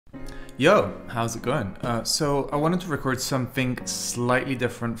Yo, how's it going? So I wanted to record something slightly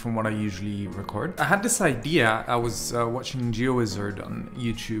different from what I usually record. I had this idea. I was watching Geoguessr on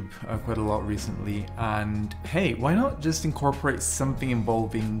YouTube quite a lot recently, and hey, why not just incorporate something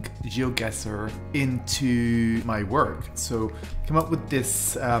involving Geoguessr into my work? So I came up with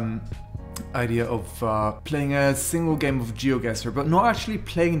this idea of playing a single game of Geoguessr, but not actually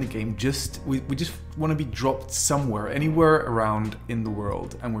playing the game, we just want to be dropped somewhere, anywhere around in the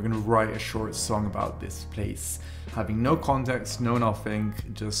world, and we're going to write a short song about this place, having no context, no nothing,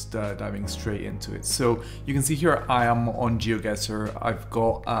 just diving straight into it. So you can see here I am on Geoguessr. I've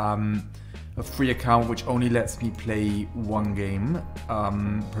got a free account which only lets me play one game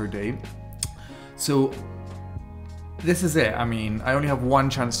per day. So this is it. I mean, I only have one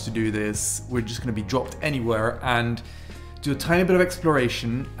chance to do this. We're just going to be dropped anywhere and do a tiny bit of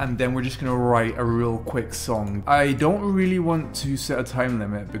exploration, and then we're just going to write a real quick song. I don't really want to set a time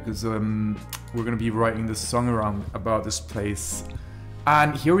limit because we're going to be writing this song about this place.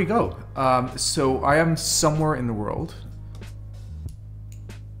 And here we go. So I am somewhere in the world.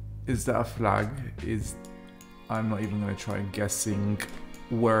 Is that a flag? I'm not even going to try guessing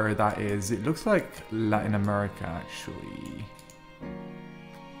where that is. It looks like Latin America, actually.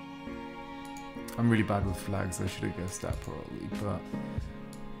 I'm really bad with flags. I should have guessed that probably,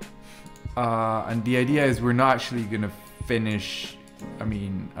 but and the idea is we're not actually gonna finish. I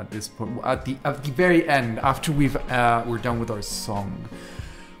mean, at this point, at the very end, after we're done with our song,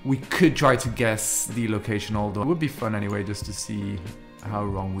 we could try to guess the location. Although it would be fun anyway, just to see how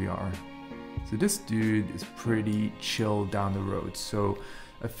wrong we are. So this dude is pretty chill down the road. So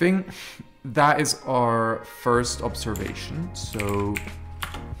I think that is our first observation. So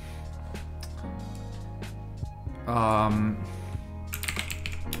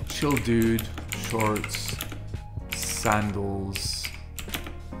chill dude, shorts, sandals,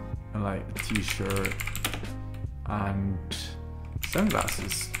 and like a t-shirt and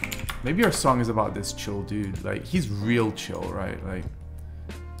sunglasses. Maybe our song is about this chill dude. Like, he's real chill, right? Like,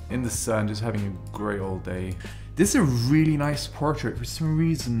 in the sun, just having a great old day. This is a really nice portrait. For some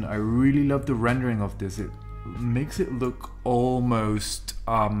reason, I really love the rendering of this. It makes it look almost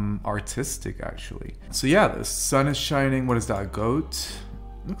artistic, actually. So yeah, the sun is shining. What is that, a goat?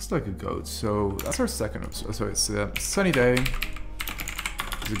 Looks like a goat. So that's our second. So it's a sunny day.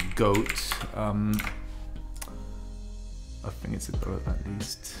 There's a goat. I think it's a goat at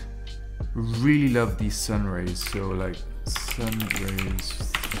least. Really love these sun rays. So like sun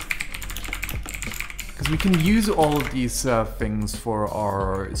rays. Because we can use all of these things for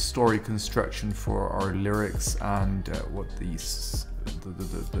our story construction, for our lyrics, and what these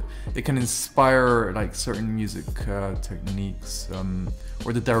it can inspire like certain music techniques,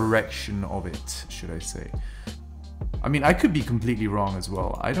 or the direction of it, should I say. I mean, I could be completely wrong as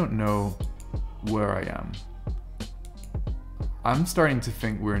well. I don't know where I am. I'm starting to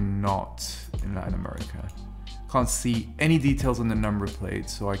think we're not in Latin America. Can't see any details on the number plate,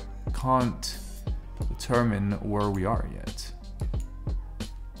 so I can't determine where we are yet.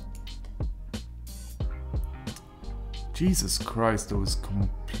 Jesus Christ, that was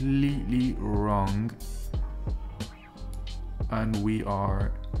completely wrong. And we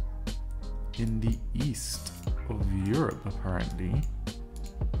are in the east of Europe, apparently.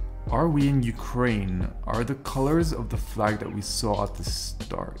 Are we in Ukraine? Are the colors of the flag that we saw at the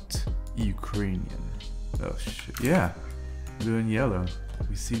start Ukrainian? Oh shit, yeah, blue and yellow.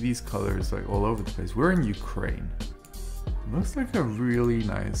 We see these colors like all over the place. We're in Ukraine. Looks like a really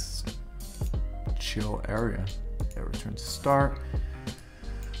nice, chill area. Yeah, return to start.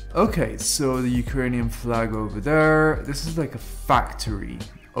 Okay, so the Ukrainian flag over there. This is like a factory.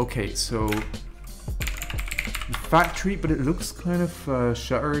 Okay, so the factory, but it looks kind of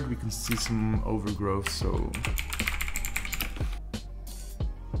shuttered. We can see some overgrowth, so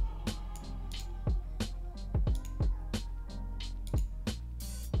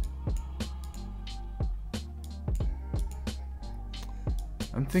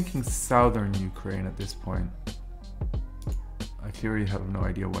I'm thinking southern Ukraine at this point. I clearly have no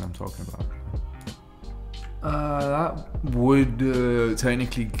idea what I'm talking about. That would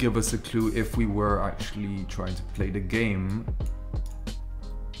technically give us a clue if we were actually trying to play the game.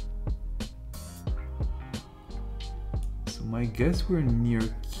 So my guess we're near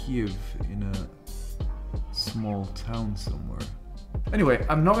Kiev in a small town somewhere. Anyway,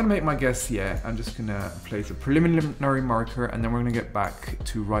 I'm not going to make my guess yet. I'm just going to place a preliminary marker, and then we're going to get back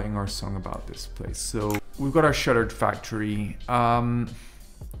to writing our song about this place. So we've got our shuttered factory.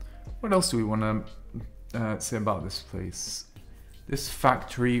 What else do we want to say about this place? This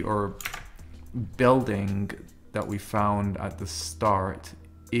factory or building that we found at the start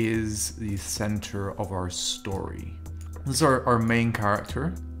is the center of our story. This is our main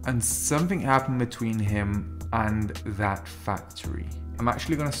character, and something happened between him and that factory. I'm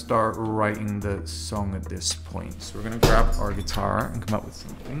actually going to start writing the song at this point. So we're going to grab our guitar and come up with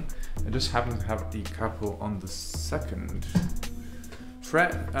something. I just happen to have the capo on the 2nd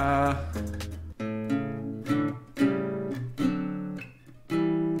fret.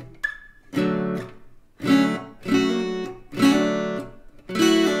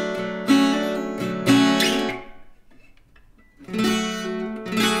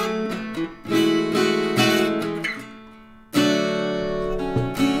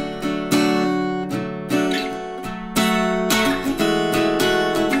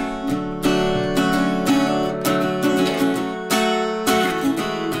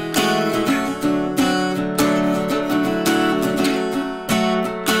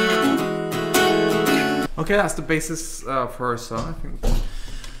 Okay, that's the basis for our song. I think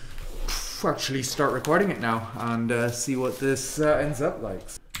we'll actually start recording it now and see what this ends up like.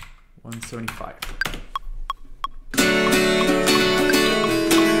 175.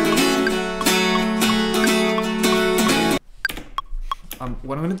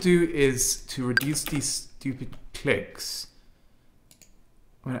 What I'm going to do is to reduce these stupid clicks.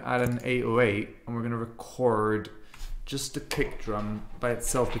 I'm going to add an 808 and we're going to record just the kick drum by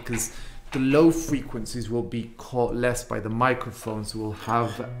itself because the low frequencies will be caught less by the microphone, so we'll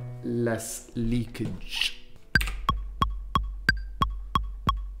have less leakage.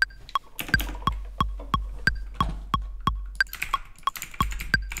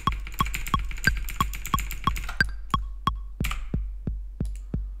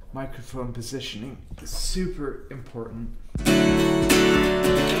 Microphone positioning is super important.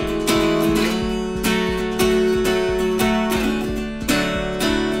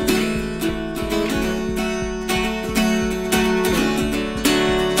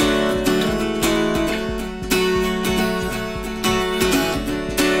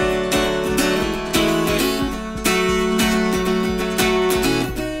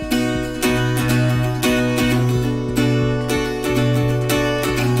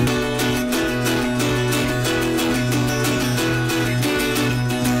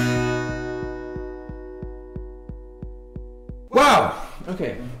 Wow!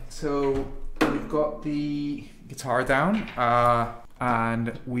 Okay, so we've got the guitar down,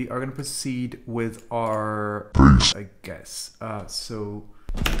 and we are going to proceed with our bass, I guess. So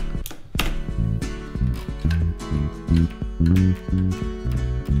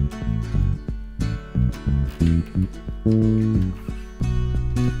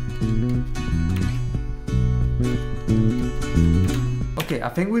okay, I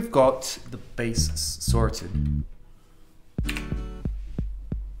think we've got the bass sorted.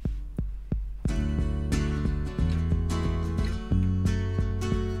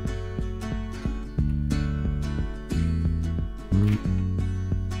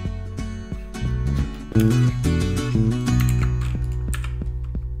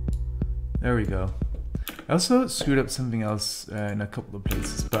 There we go. I also screwed up something else in a couple of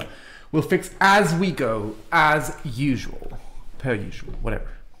places, but we'll fix as we go, as usual. Per usual, whatever.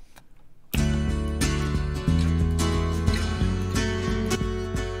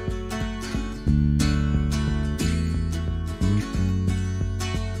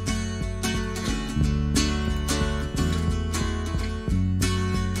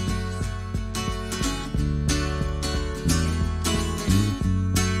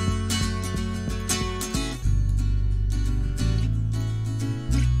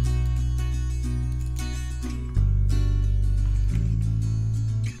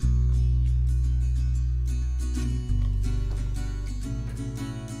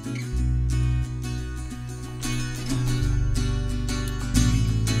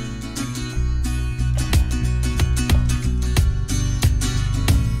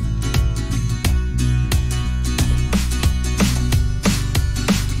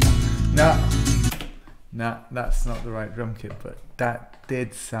 Nah, that's not the right drum kit, but that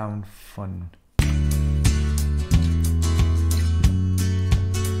did sound fun.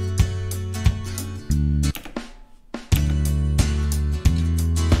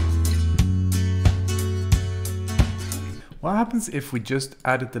 What happens if we just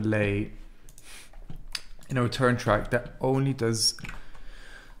add a delay in a return track that only does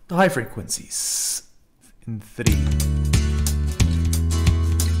the high frequencies in 3?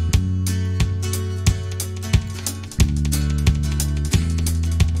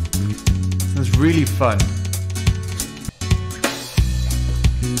 It's really fun.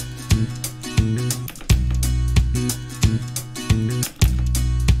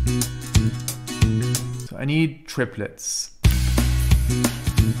 So I need triplets.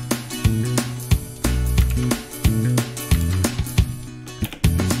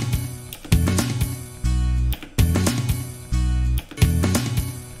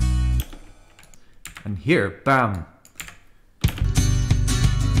 here, bam.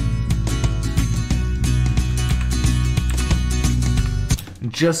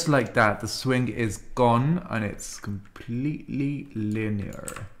 Just like that, the swing is gone and it's completely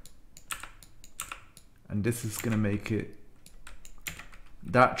linear. And this is gonna make it,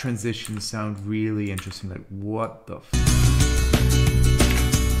 that transition sound really interesting. Like, what the f—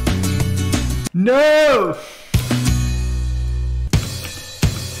 No!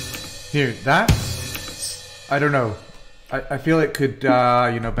 Here, that, I don't know. I feel it could,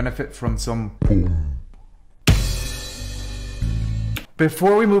 you know, benefit from some.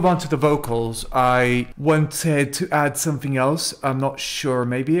 Before we move on to the vocals, I wanted to add something else. I'm not sure.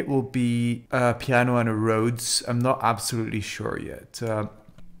 Maybe it will be a piano and a Rhodes. I'm not absolutely sure yet.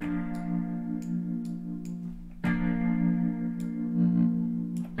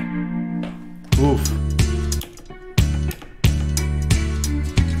 Oof.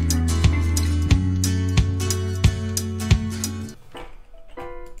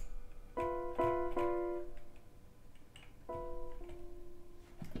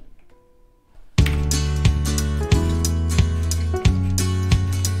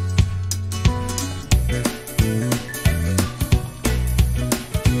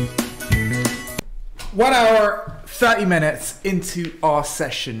 1 hour, 30 minutes into our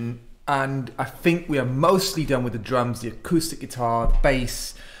session, and I think we are mostly done with the drums, the acoustic guitar, the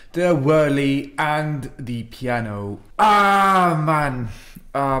bass, the whirly, and the piano. Ah, man.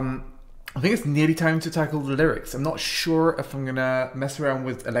 I think it's nearly time to tackle the lyrics. I'm not sure if I'm gonna mess around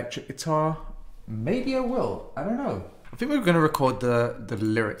with electric guitar. Maybe I will. I don't know. I think we're gonna record the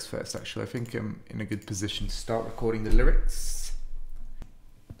lyrics first, actually. I think I'm in a good position to start recording the lyrics.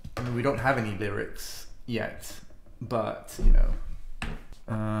 I mean, we don't have any lyrics yet, but, you know.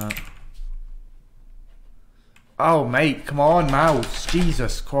 Oh, mate, come on, mouse.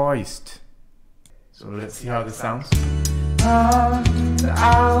 Jesus Christ. So let's see how this sounds.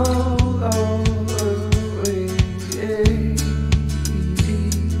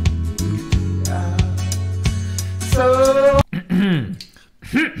 So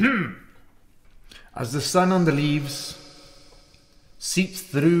as the sun on the leaves seeps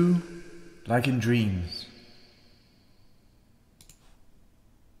through like in dreams.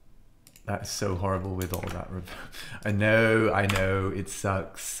 That is so horrible with all that. I know, it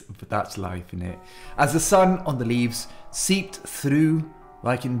sucks, but that's life, innit? As the sun on the leaves seeped through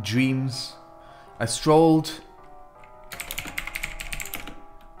like in dreams, I strolled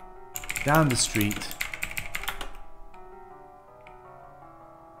down the street.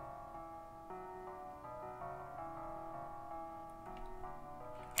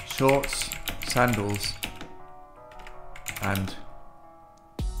 Shorts, sandals, and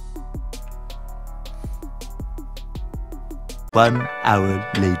 1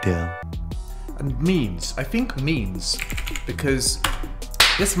 hour later. And means, I think means, because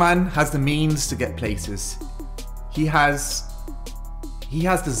this man has the means to get places. He has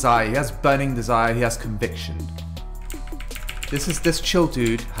desire, he has burning desire, he has conviction. This chill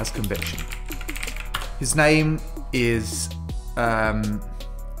dude has conviction. His name is, I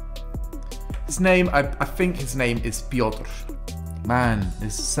think his name is Piotr. Man,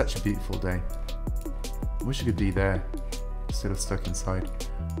 this is such a beautiful day. I wish I could be there instead of stuck inside.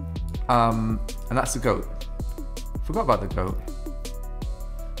 And that's the goat. Forgot about the goat.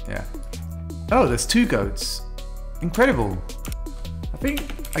 Yeah. Oh, there's 2 goats. Incredible. I think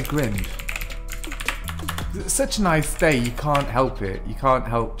I grinned. It's such a nice day, you can't help it. You can't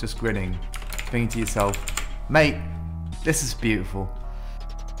help just grinning. Thinking to yourself, mate, this is beautiful.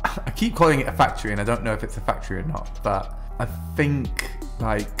 I keep calling it a factory and I don't know if it's a factory or not, but I think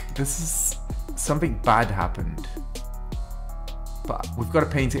like this is something bad happened, but we've got to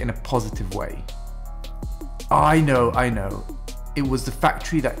paint it in a positive way. I know, it was the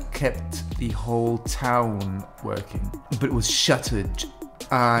factory that kept the whole town working, but it was shuttered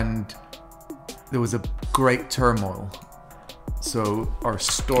and there was a great turmoil. So our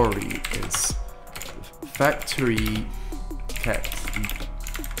story is factory kept the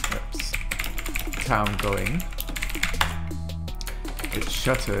town going. It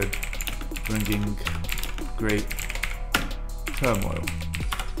shuttered, bringing great turmoil.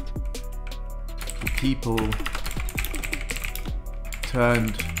 The people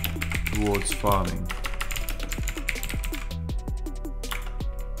turned towards farming,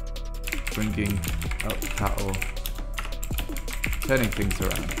 bringing up cattle, turning things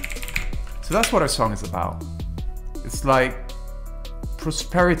around. So that's what our song is about. It's like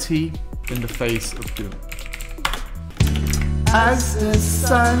prosperity in the face of doom. As the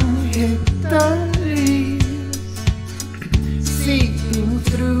sun hit the leaves, seeping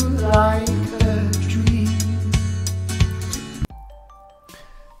through like a dream.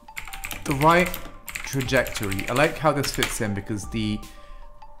 The right trajectory. I like how this fits in because the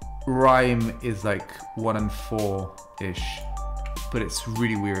rhyme is like 1 and 4-ish, but it's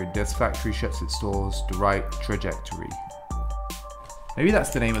really weird. This factory shuts its doors, the right trajectory. Maybe that's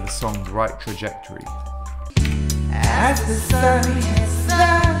the name of the song, The Right Trajectory. As the sun hits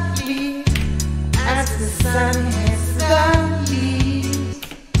the leaves, as the sun hits the leaves,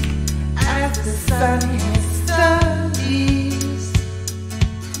 as the sun hits the leaves,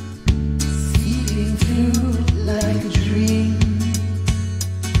 seeping through like a dream,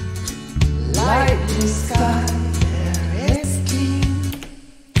 light blue sky, there is clean.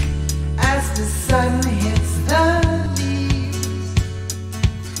 As the sun hits the leaves,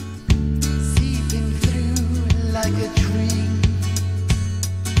 seeping through like a dream.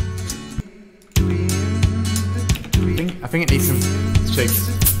 I think it needs some shakes.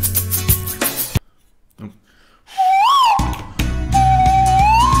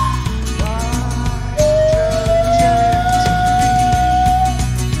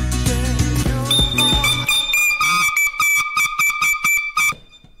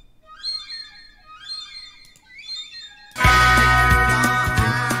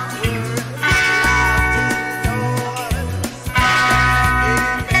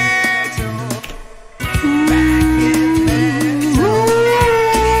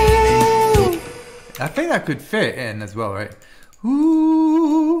 I think that could fit in as well, right?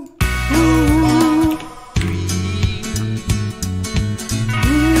 Ooh, ooh.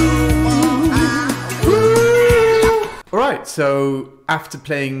 Alright, so after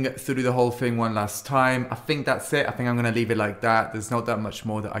playing through the whole thing one last time, I think that's it. I think I'm going to leave it like that. There's not that much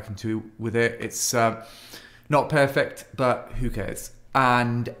more that I can do with it. It's not perfect, but who cares?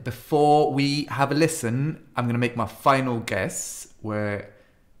 And before we have a listen, I'm going to make my final guess where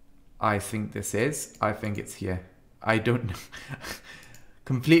I think this is. I think it's here. I don't know.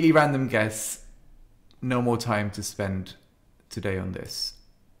 Completely random guess. No more time to spend today on this.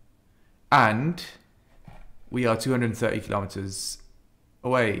 And we are 230 kilometers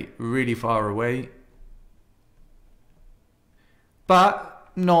away, really far away. But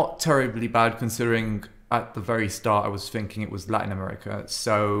not terribly bad considering at the very start I was thinking it was Latin America.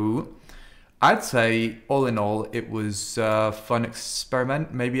 So I'd say, all in all, it was a fun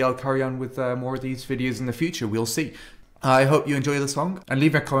experiment. Maybe I'll carry on with more of these videos in the future. We'll see. I hope you enjoy the song. And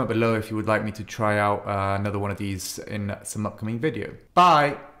leave a comment below if you would like me to try out another one of these in some upcoming video.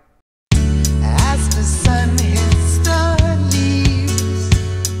 Bye! As the sun hits the leaves,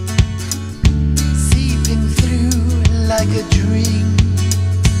 seeping through like a dream.